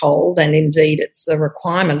been told, and indeed it's a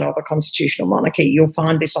requirement of a constitutional monarchy, you'll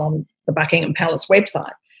find this on the Buckingham Palace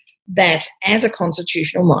website, that as a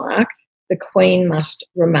constitutional monarch, the Queen must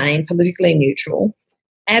remain politically neutral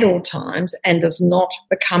at all times and does not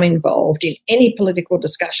become involved in any political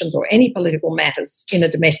discussions or any political matters in a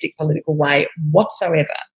domestic political way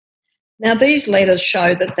whatsoever. Now, these letters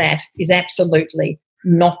show that that is absolutely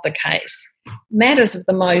not the case. Matters of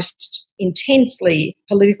the most intensely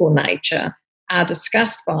political nature are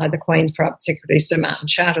discussed by the Queen's Private Secretary, Sir Martin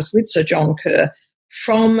Charteris, with Sir John Kerr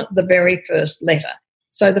from the very first letter.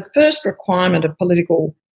 So the first requirement of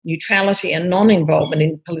political neutrality and non-involvement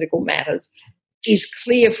in political matters is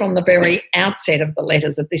clear from the very outset of the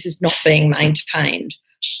letters that this is not being maintained.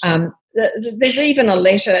 There's even a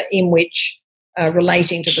letter in which,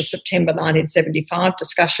 relating to the September 1975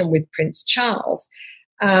 discussion with Prince Charles,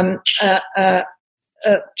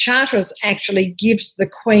 Charteris actually gives the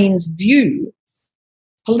Queen's view,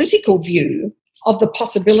 political view, of the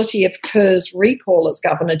possibility of Kerr's recall as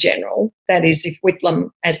Governor-General, that is, if Whitlam,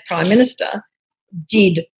 as Prime Minister,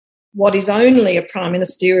 did what is only a prime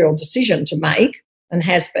ministerial decision to make, and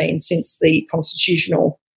has been since the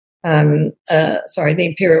the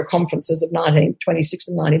Imperial Conferences of 1926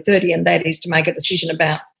 and 1930, and that is to make a decision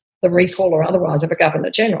about the recall or otherwise of a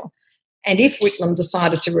Governor-General. And if Whitlam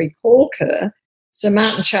decided to recall Kerr, Sir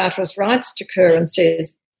Martin Charteris writes to Kerr and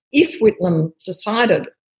says, if Whitlam decided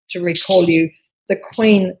to recall you, the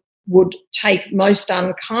Queen would take most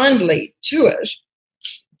unkindly to it,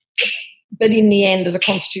 but in the end, as a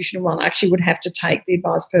constitutional monarch, she would have to take the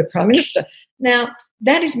advice of her Prime Minister. Now,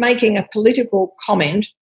 that is making a political comment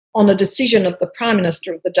on a decision of the Prime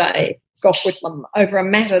Minister of the day, Gough Whitlam, over a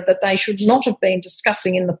matter that they should not have been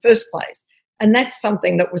discussing in the first place. And that's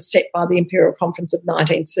something that was set by the Imperial Conference of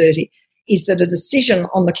 1930, is that a decision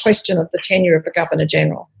on the question of the tenure of a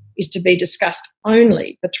Governor-General is to be discussed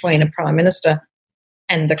only between a Prime Minister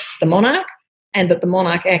and the monarch, and that the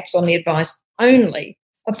monarch acts on the advice only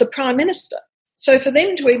of the Prime Minister. So for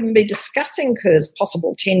them to even be discussing Kerr's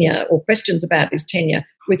possible tenure or questions about his tenure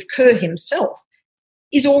with Kerr himself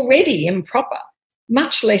is already improper,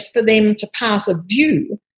 much less for them to pass a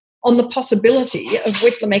view on the possibility of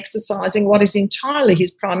Whitlam exercising what is entirely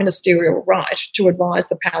his prime ministerial right to advise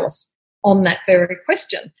the palace on that very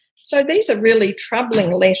question. So these are really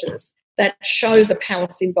troubling letters that show the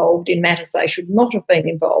palace involved in matters they should not have been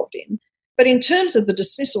involved in. But in terms of the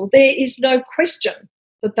dismissal, there is no question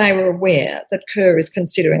that they were aware that Kerr is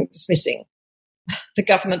considering dismissing the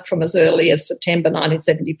government from as early as September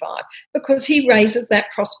 1975, because he raises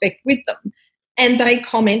that prospect with them. And they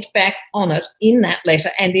comment back on it in that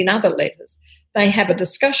letter and in other letters. They have a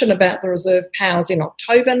discussion about the reserve powers in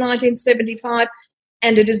October 1975,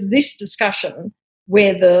 and it is this discussion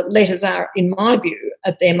where the letters are, in my view,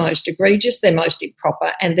 at their most egregious, their most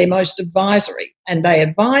improper, and their most advisory. And they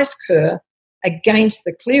advise Kerr against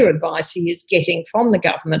the clear advice he is getting from the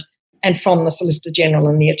government and from the Solicitor General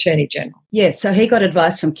and the Attorney General. Yes, so he got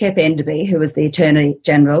advice from Kep Enderby, who was the Attorney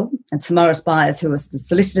General, and Sir Maurice Byers, who was the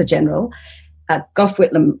Solicitor General. Gough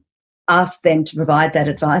Whitlam asked them to provide that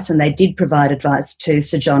advice, and they did provide advice to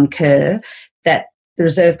Sir John Kerr that the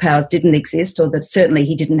reserve powers didn't exist, or that certainly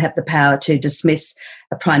he didn't have the power to dismiss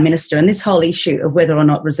a Prime Minister. And this whole issue of whether or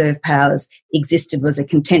not reserve powers existed was a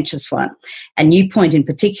contentious one. And you point in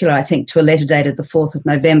particular, I think, to a letter dated the 4th of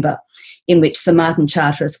November, in which Sir Martin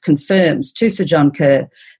Charteris confirms to Sir John Kerr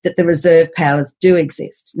that the reserve powers do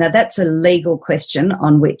exist. Now, that's a legal question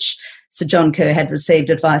on which Sir John Kerr had received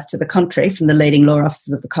advice to the contrary from the leading law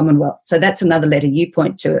officers of the Commonwealth. So that's another letter you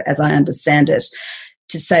point to, as I understand it,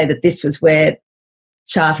 to say that this was where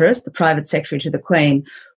Charteris, the private secretary to the Queen,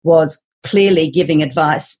 was clearly giving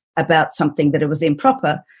advice about something that it was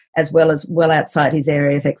improper, as well as well outside his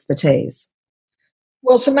area of expertise.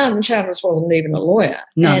 Well, Sir Martin Charteris wasn't even a lawyer.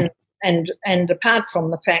 No. And apart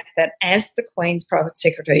from the fact that as the Queen's private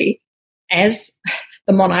secretary, as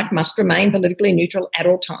the monarch must remain politically neutral at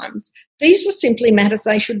all times, these were simply matters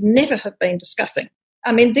they should never have been discussing.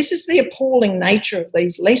 I mean, this is the appalling nature of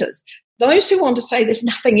these letters. Those who want to say there's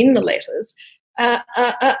nothing in the letters are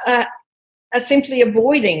simply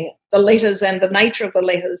avoiding the letters and the nature of the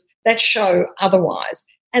letters that show otherwise.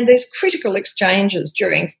 And there's critical exchanges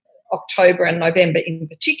during October and November in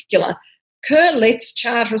particular. Kerr lets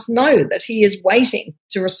Charteris know that he is waiting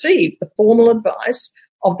to receive the formal advice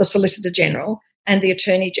of the Solicitor General and the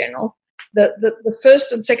Attorney General, the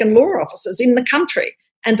first and second law officers in the country,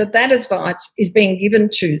 and that advice is being given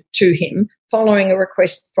to him following a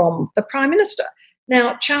request from the Prime Minister.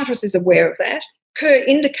 Now, Charteris is aware of that. Kerr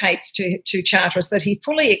indicates to Charteris that he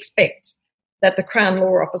fully expects that the Crown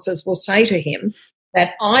law officers will say to him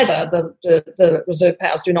that either the reserve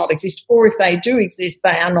powers do not exist, or if they do exist,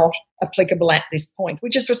 they are not applicable at this point,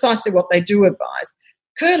 which is precisely what they do advise.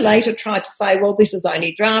 Kerr later tried to say, well, this is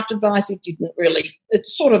only draft advice.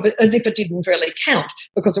 It's sort of as if it didn't really count,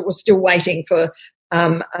 because it was still waiting for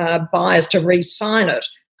Byers to re-sign it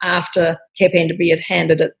after Kep Enderby had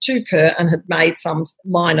handed it to Kerr and had made some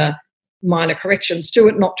minor corrections to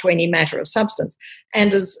it, not to any matter of substance.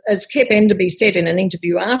 And as Kep Enderby said in an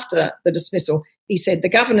interview after the dismissal, he said, the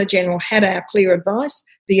Governor-General had our clear advice.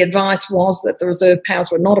 The advice was that the reserve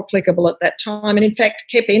powers were not applicable at that time. And in fact,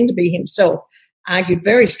 Kep Enderby himself argued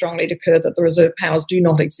very strongly to Kerr that the reserve powers do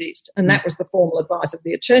not exist. And that was the formal advice of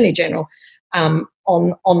the Attorney General on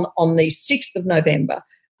the 6th of November.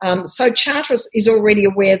 So Charteris is already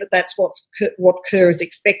aware that that's what Kerr is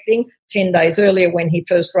expecting 10 days earlier when he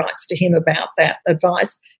first writes to him about that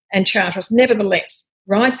advice. And Charteris nevertheless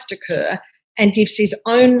writes to Kerr and gives his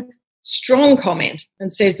own strong comment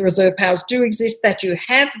and says the reserve powers do exist, that you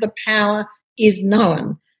have the power is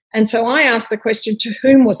known. And so I asked the question, to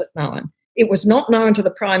whom was it known? It was not known to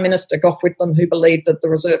the Prime Minister, Gough Whitlam, who believed that the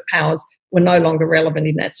reserve powers were no longer relevant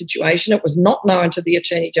in that situation. It was not known to the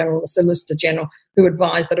Attorney General and the Solicitor General, who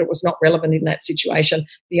advised that it was not relevant in that situation.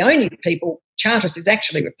 The only people Charteris is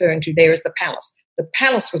actually referring to there is the palace. The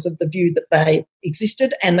palace was of the view that they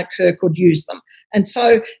existed and that Kerr could use them. And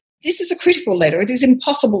so this is a critical letter. It is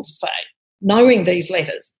impossible to say, knowing these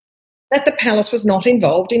letters, that the palace was not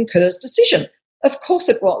involved in Kerr's decision. Of course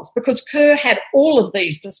it was, because Kerr had all of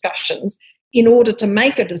these discussions in order to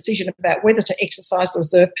make a decision about whether to exercise the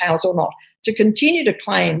reserve powers or not. To continue to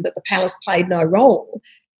claim that the palace played no role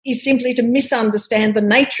is simply to misunderstand the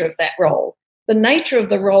nature of that role. The nature of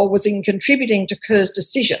the role was in contributing to Kerr's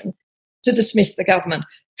decision to dismiss the government.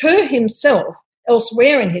 Kerr himself,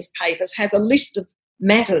 elsewhere in his papers, has a list of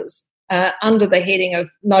matters under the heading of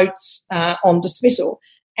notes on dismissal.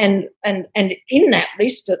 And in that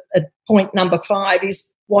list, at point number 5,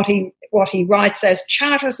 is what he writes as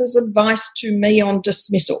Charteris's advice to me on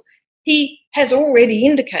dismissal. He has already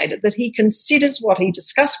indicated that he considers what he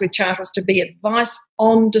discussed with Charteris to be advice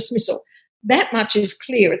on dismissal. That much is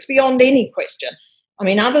clear. It's beyond any question. I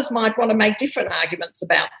mean, others might want to make different arguments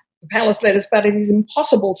about the palace letters, but it is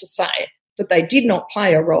impossible to say that they did not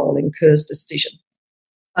play a role in Kerr's decision.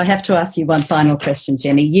 I have to ask you one final question,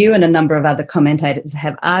 Jenny. You and a number of other commentators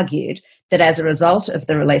have argued that as a result of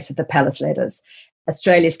the release of the palace letters,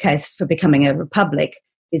 Australia's case for becoming a republic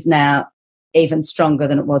is now even stronger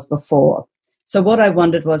than it was before. So what I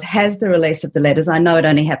wondered was, has the release of the letters, I know it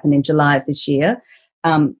only happened in July of this year,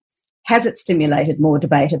 has it stimulated more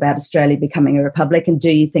debate about Australia becoming a republic, and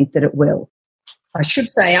do you think that it will? I should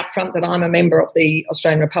say up front that I'm a member of the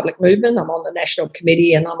Australian Republic movement. I'm on the National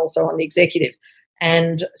Committee and I'm also on the Executive.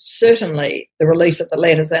 And certainly the release of the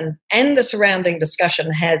letters and the surrounding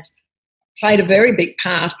discussion has played a very big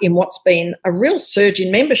part in what's been a real surge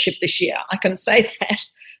in membership this year. I can say that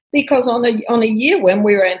because on a year when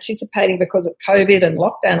we were anticipating, because of COVID and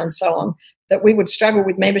lockdown and so on, that we would struggle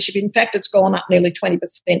with membership, in fact, it's gone up nearly 20%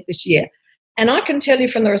 this year. And I can tell you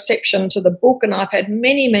from the reception to the book, and I've had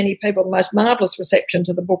many, many people, the most marvellous reception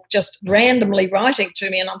to the book, just randomly writing to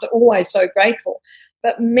me, and I'm always so grateful.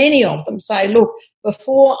 But many of them say, look,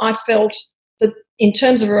 before I felt that in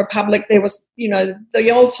terms of a republic there was,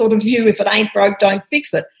 the old sort of view, if it ain't broke, don't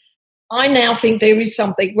fix it. I now think there is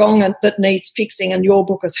something wrong that needs fixing, and your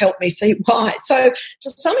book has helped me see why. So to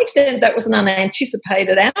some extent that was an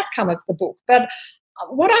unanticipated outcome of the book. But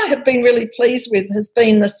what I have been really pleased with has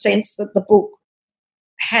been the sense that the book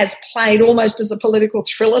has played almost as a political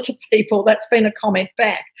thriller to people. That's been a comment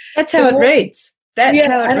back. That's how it reads. That's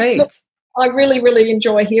how it reads. Look, I really, really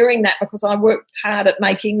enjoy hearing that because I worked hard at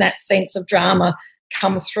making that sense of drama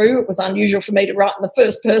come through. It was unusual for me to write in the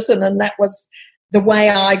first person, and that was the way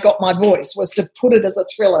I got my voice, was to put it as a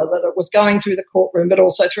thriller, that it was going through the courtroom but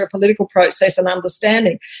also through a political process and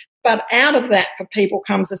understanding. But out of that for people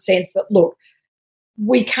comes a sense that, look,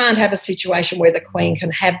 we can't have a situation where the Queen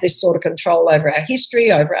can have this sort of control over our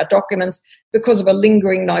history, over our documents, because of a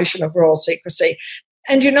lingering notion of royal secrecy.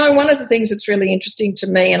 And, one of the things that's really interesting to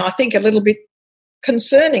me, and I think a little bit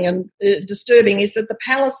concerning and disturbing, is that the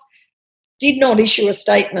palace did not issue a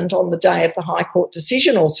statement on the day of the High Court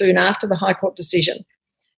decision or soon after the High Court decision.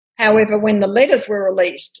 However, when the letters were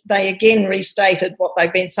released, they again restated what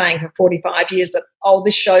they've been saying for 45 years, that,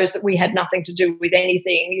 this shows that we had nothing to do with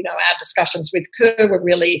anything. Our discussions with Kerr were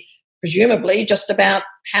really, presumably, just about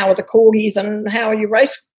how are the corgis and how are your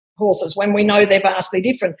race horses, when we know they're vastly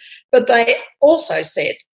different. But they also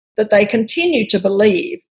said that they continue to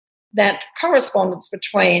believe that correspondence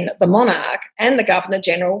between the monarch and the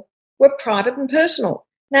Governor-General were private and personal.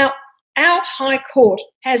 Now, our High Court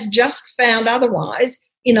has just found otherwise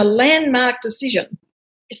in a landmark decision,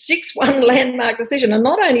 a 6-1 landmark decision. And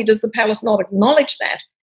not only does the palace not acknowledge that,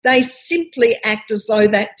 they simply act as though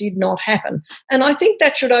that did not happen. And I think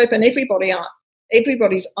that should open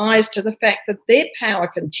everybody's eyes to the fact that their power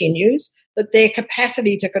continues, that their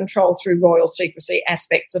capacity to control through royal secrecy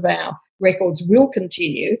aspects of our records will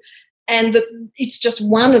continue, and that it's just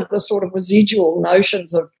one of the sort of residual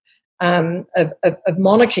notions of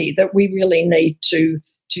monarchy that we really need to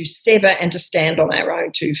sever and to stand on our own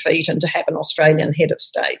 2 feet and to have an Australian head of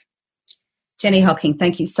state. Jenny Hocking,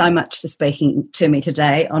 thank you so much for speaking to me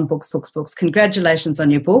today on Books, Books, Books. Congratulations on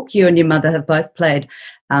your book. You and your mother have both played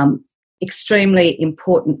extremely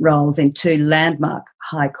important roles in 2 landmark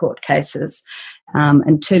High Court cases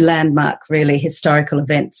and 2 landmark, really, historical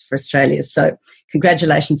events for Australia. So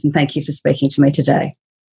congratulations and thank you for speaking to me today.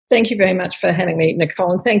 Thank you very much for having me,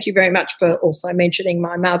 Nicole, and thank you very much for also mentioning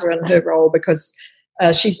my mother and her role, because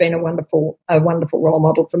she's been a wonderful role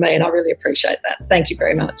model for me, and I really appreciate that. Thank you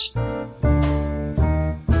very much.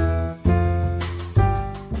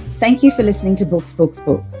 Thank you for listening to Books, Books,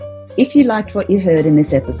 Books. If you liked what you heard in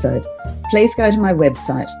this episode, please go to my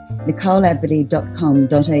website,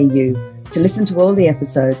 nicoleabadie.com.au, to listen to all the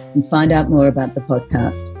episodes and find out more about the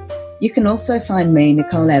podcast. You can also find me,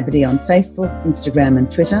 Nicole Abadie, on Facebook, Instagram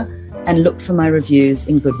and Twitter, and look for my reviews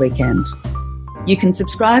in Good Weekend. You can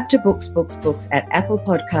subscribe to Books, Books, Books at Apple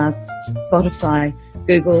Podcasts, Spotify,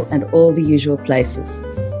 Google and all the usual places.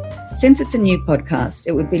 Since it's a new podcast,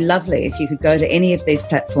 it would be lovely if you could go to any of these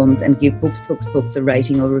platforms and give Books, Books, Books a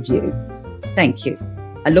rating or review. Thank you.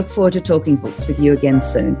 I look forward to talking books with you again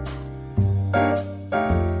soon.